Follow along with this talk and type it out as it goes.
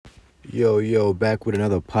Yo, back with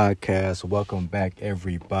another podcast. Welcome back,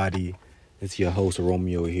 everybody. It's your host,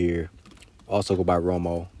 Romeo, here. Also go by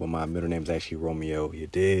Romo, but my middle name is actually Romeo. You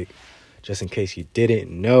dig? Just in case you didn't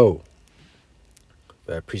know.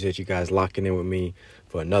 But I appreciate you guys locking in with me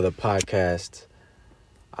for another podcast.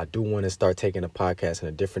 I do want to start taking the podcast in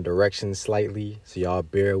a different direction slightly, so y'all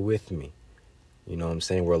bear with me. You know what I'm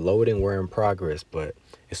saying? We're loading, we're in progress, but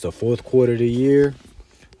it's the fourth quarter of the year.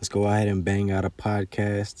 Let's go ahead and bang out a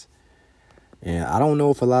podcast. And I don't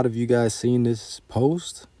know if a lot of you guys seen this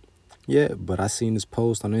post yet, but I seen this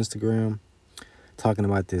post on Instagram talking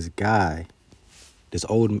about this guy, this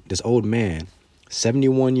old man,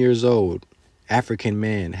 71 years old, African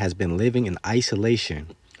man, has been living in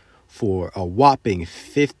isolation for a whopping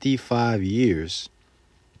 55 years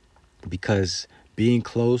because being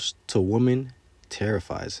close to women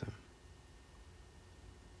terrifies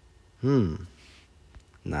him.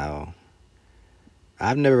 Now,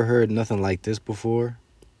 I've never heard nothing like this before.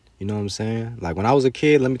 You know what I'm saying? Like, when I was a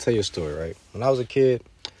kid, let me tell you a story, right? When I was a kid,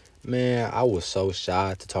 man, I was so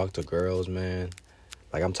shy to talk to girls, man.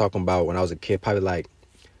 Like, I'm talking about when I was a kid, probably like,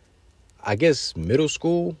 I guess middle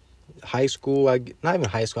school, high school, not even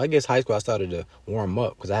high school. I guess high school I started to warm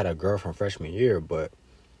up because I had a girlfriend freshman year. But,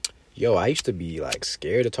 yo, I used to be, like,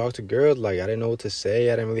 scared to talk to girls. Like, I didn't know what to say.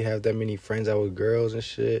 I didn't really have that many friends that were girls and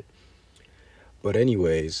shit. But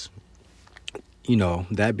anyways,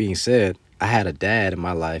 that being said, I had a dad in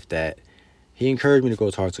my life that he encouraged me to go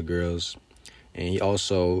talk to girls. And he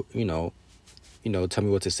also, tell me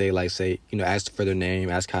what to say, like ask for their name,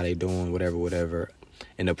 ask how they doing, whatever.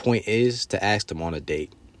 And the point is to ask them on a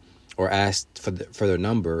date or ask for their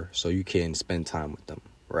number so you can spend time with them,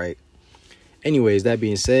 right? Anyways, that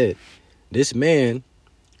being said, this man,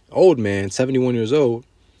 old man, 71 years old,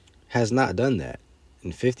 has not done that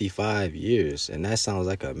in 55 years. And that sounds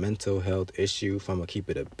like a mental health issue if I'm going to keep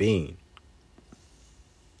it a bean.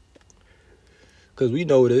 Because we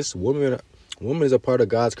know this, woman is a part of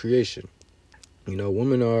God's creation.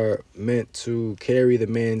 Women are meant to carry the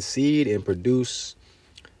man's seed and produce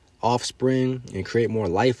offspring and create more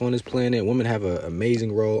life on this planet. Women have an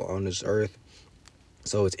amazing role on this earth.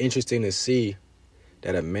 So it's interesting to see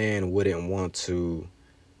that a man wouldn't want to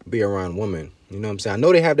be around women. You know what I'm saying? I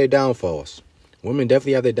know they have their downfalls. Women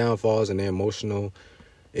definitely have their downfalls and their emotional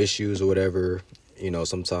issues or whatever,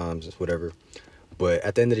 sometimes, whatever. But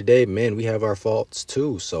at the end of the day, men, we have our faults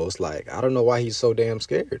too. So it's like, I don't know why he's so damn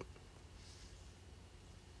scared.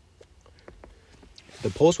 The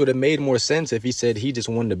post would have made more sense if he said he just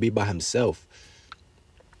wanted to be by himself.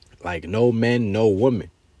 Like, no men, no woman.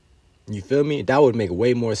 You feel me? That would make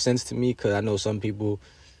way more sense to me because I know some people,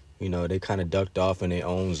 they kind of ducked off in their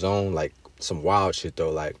own zone. Like, some wild shit, though.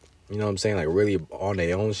 Like, you know what I'm saying? Like, really on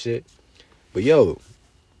their own shit. But, yo,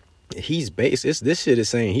 this shit is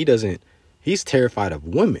saying he's terrified of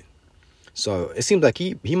women. So, it seems like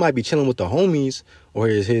he might be chilling with the homies or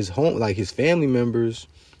his home, like his family members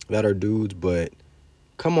that are dudes, but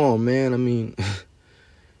come on, man. I mean,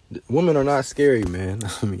 women are not scary, man.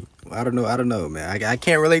 I mean, I don't know, man. I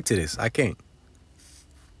can't relate to this. I can't.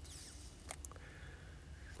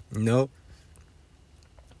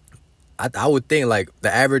 I would think, like,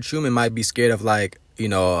 the average human might be scared of, like,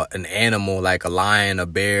 an animal, like a lion, a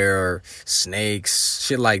bear, snakes,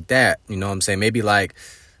 shit like that. You know what I'm saying? Maybe, like,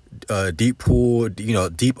 deep pool,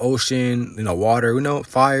 deep ocean, water,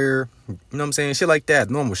 fire. You know what I'm saying? Shit like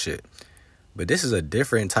that, normal shit. But this is a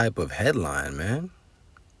different type of headline, man.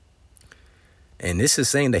 And this is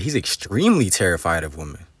saying that he's extremely terrified of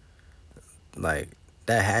women. Like,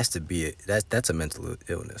 that has to be that's a mental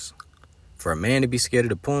illness. For a man to be scared of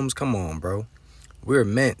the poems, come on, bro. We're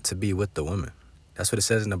meant to be with the women. That's what it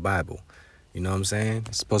says in the Bible. You know what I'm saying?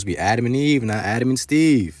 It's supposed to be Adam and Eve, not Adam and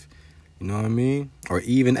Steve. You know what I mean? Or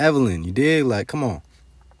Eve and Evelyn. You dig? Like, come on.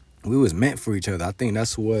 We was meant for each other. I think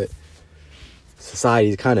that's what society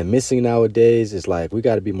is kind of missing nowadays. Is like, we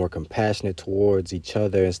got to be more compassionate towards each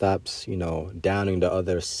other and stop, downing the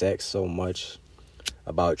other sex so much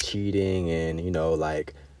about cheating and,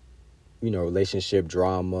 relationship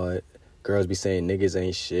drama. Girls be saying niggas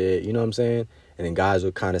ain't shit. You know what I'm saying? And then guys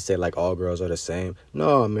would kind of say, like, all girls are the same.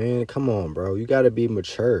 No, man, come on, bro. You got to be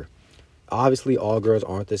mature. Obviously, all girls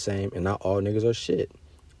aren't the same, and not all niggas are shit.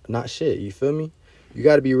 Not shit, you feel me? You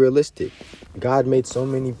got to be realistic. God made so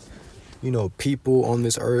many, people on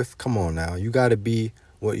this earth. Come on now. You got to be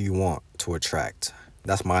what you want to attract.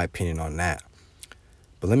 That's my opinion on that.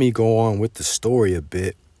 But let me go on with the story a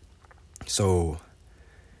bit. So,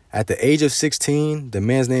 at the age of 16, the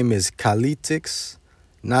man's name is Kalitix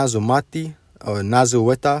Nazumati, or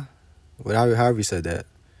Nazueta, however you said that.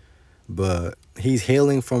 But he's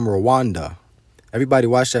hailing from Rwanda. Everybody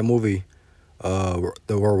watched that movie, the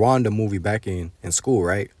Rwanda movie back in school,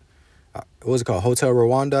 right? What was it called? Hotel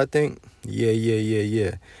Rwanda, I think.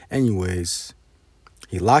 Yeah. Anyways,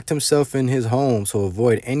 he locked himself in his home to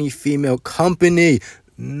avoid any female company.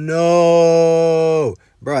 No,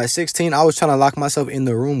 bro. At 16, I was trying to lock myself in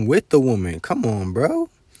the room with the woman. Come on, bro.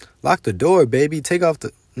 Lock the door, baby. Take off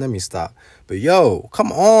the. Let me stop. But yo,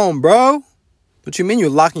 come on, bro. What you mean you're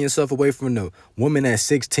locking yourself away from the woman at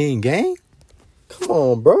 16, gang? Come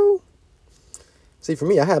on, bro. See, for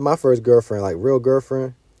me, I had my first girlfriend, like real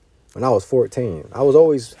girlfriend, when I was 14. I was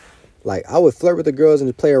always like, I would flirt with the girls and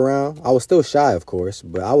just play around. I was still shy, of course,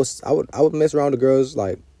 but I would mess around with the girls,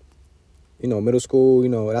 like, you know, middle school. You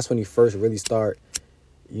know, that's when you first really start,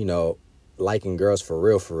 you know, liking girls for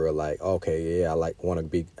real. Like, okay, yeah, I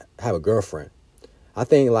want to have a girlfriend. I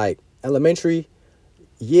think like elementary,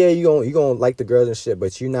 yeah, you gonna like the girls and shit,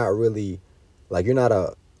 but you're not really, like, you're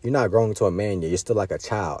not growing into a man yet. You're still like a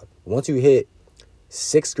child. Once you hit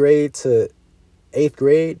 6th grade to 8th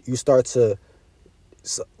grade, you start to,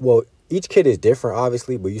 well, each kid is different,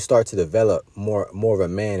 obviously, but you start to develop more of a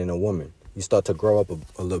man and a woman. You start to grow up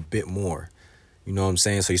a little bit more. You know what I'm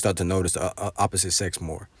saying? So you start to notice the opposite sex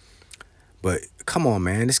more. But come on,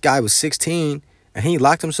 man. This guy was 16, and he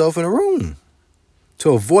locked himself in a room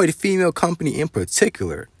to avoid female company in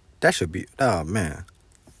particular. That should be, oh, man.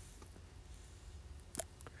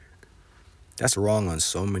 That's wrong on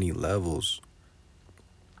so many levels.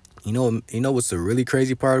 You know what's the really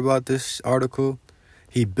crazy part about this article?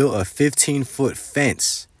 He built a 15-foot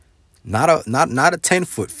fence. Not a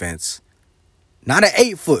 10-foot fence. Not an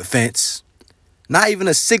 8-foot fence. Not even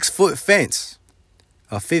a 6-foot fence.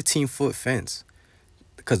 A 15-foot fence.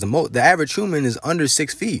 Because the average human is under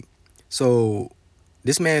 6 feet. So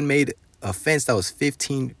this man made a fence that was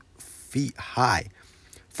 15 feet high.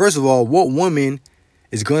 First of all, what woman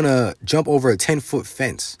is gonna jump over a 10-foot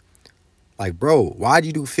fence? Like, bro, why'd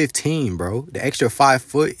you do 15, bro? The extra 5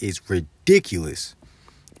 foot is ridiculous.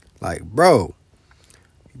 Like, bro,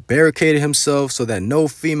 barricaded himself so that no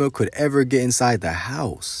female could ever get inside the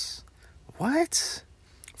house. What?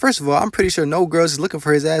 First of all, I'm pretty sure no girls is looking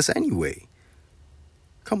for his ass anyway.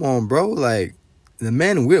 Come on, bro. Like, the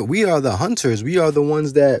men, we are the hunters. We are the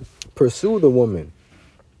ones that pursue the woman.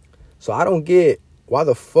 So I don't get why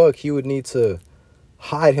the fuck he would need to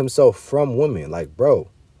hide himself from women. Like, bro,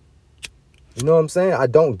 you know what I'm saying? I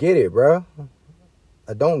don't get it, bro.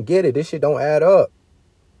 I don't get it. This shit don't add up.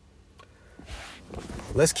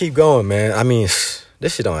 Let's keep going, man. I mean,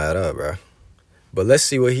 this shit don't add up, bro. But let's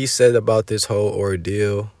see what he said about this whole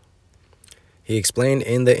ordeal. He explained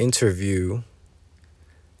in the interview,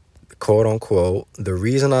 quote unquote, the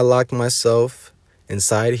reason I locked myself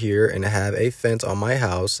inside here and have a fence on my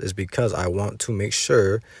house is because I want to make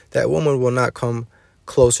sure that woman will not come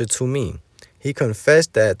closer to me. He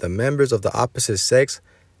confessed that the members of the opposite sex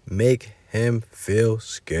make him feel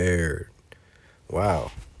scared.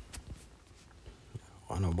 Wow.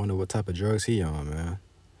 I don't wonder what type of drugs he on, man.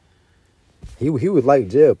 He would like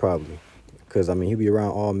jail probably. Because, I mean, he'd be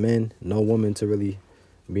around all men. No woman to really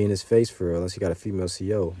be in his face for real, unless he got a female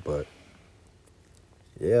CO. But,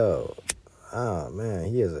 yo, man,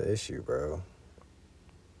 he has an issue, bro.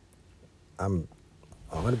 I'm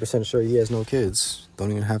 100% sure he has no kids.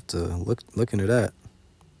 Don't even have to look into that.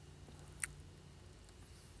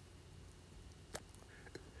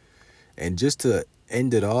 And just to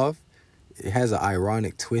end it off, it has an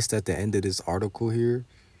ironic twist at the end of this article here.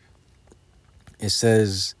 It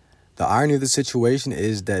says, the irony of the situation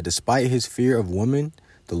is that despite his fear of women,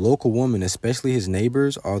 the local women, especially his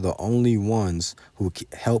neighbors, are the only ones who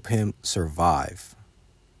help him survive.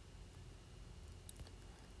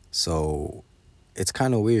 So it's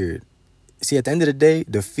kind of weird. See, at the end of the day,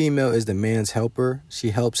 the female is the man's helper. She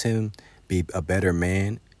helps him be a better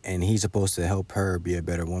man, and he's supposed to help her be a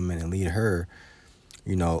better woman and lead her,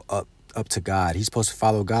 you know, up to God. He's supposed to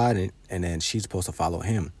follow God, and then she's supposed to follow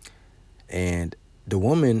him. And the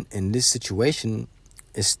woman in this situation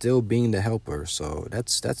is still being the helper. So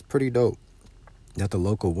that's pretty dope that the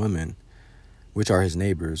local women, which are his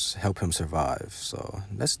neighbors, help him survive. So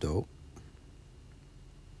that's dope.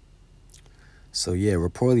 So yeah,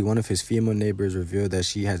 reportedly one of his female neighbors revealed that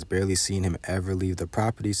she has barely seen him ever leave the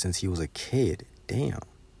property since he was a kid. Damn.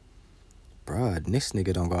 Bruh, this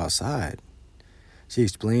nigga don't go outside. She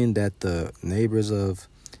explained that the neighbors of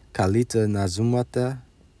Kalita Nazumata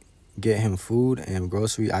get him food and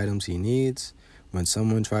grocery items he needs. When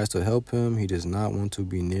someone tries to help him, he does not want to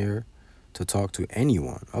be near to talk to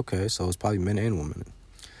anyone. Okay, so it's probably men and women.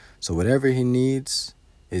 So whatever he needs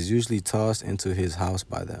is usually tossed into his house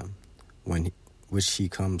by them, which he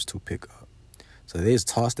comes to pick up. So they just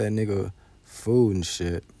toss that nigga food and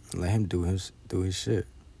shit, and let him do his shit.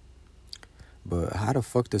 But how the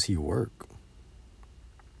fuck does he work?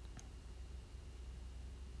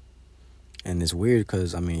 And it's weird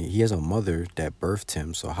because, I mean, he has a mother that birthed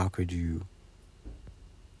him, so how could you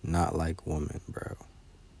not like women, bro?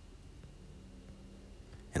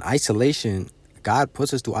 And isolation, God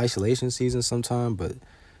puts us through isolation season sometime, but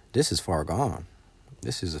this is far gone.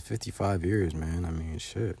 This is a 55 years, man. I mean,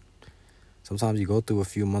 shit. Sometimes you go through a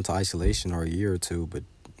few months of isolation or a year or two, but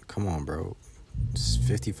come on, bro.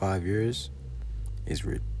 55 years is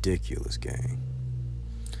ridiculous, gang.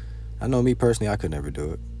 I know me personally, I could never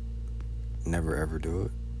do it. Never ever do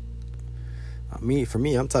it. For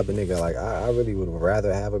me, I'm type of nigga, like, I really would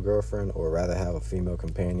rather have a girlfriend or rather have a female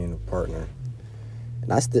companion, partner.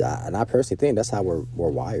 And I personally think that's how we're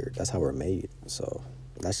wired. That's how we're made. So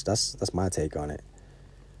that's my take on it.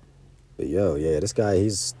 But yeah, this guy,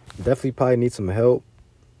 he's definitely probably needs some help.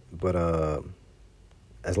 But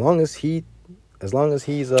as long as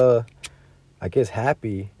he's I guess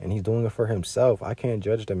happy and he's doing it for himself, I can't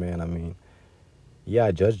judge the man. I mean, yeah,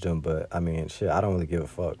 I judged him, but I mean, shit, I don't really give a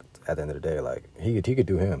fuck at the end of the day. Like, he could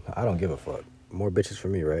do him. I don't give a fuck. More bitches for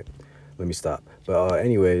me, right? Let me stop. But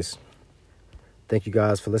anyways, thank you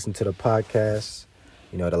guys for listening to the podcast.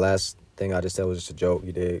 You know, the last thing I just said was just a joke,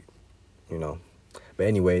 you dig? You know. But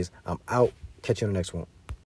anyways, I'm out. Catch you on the next one.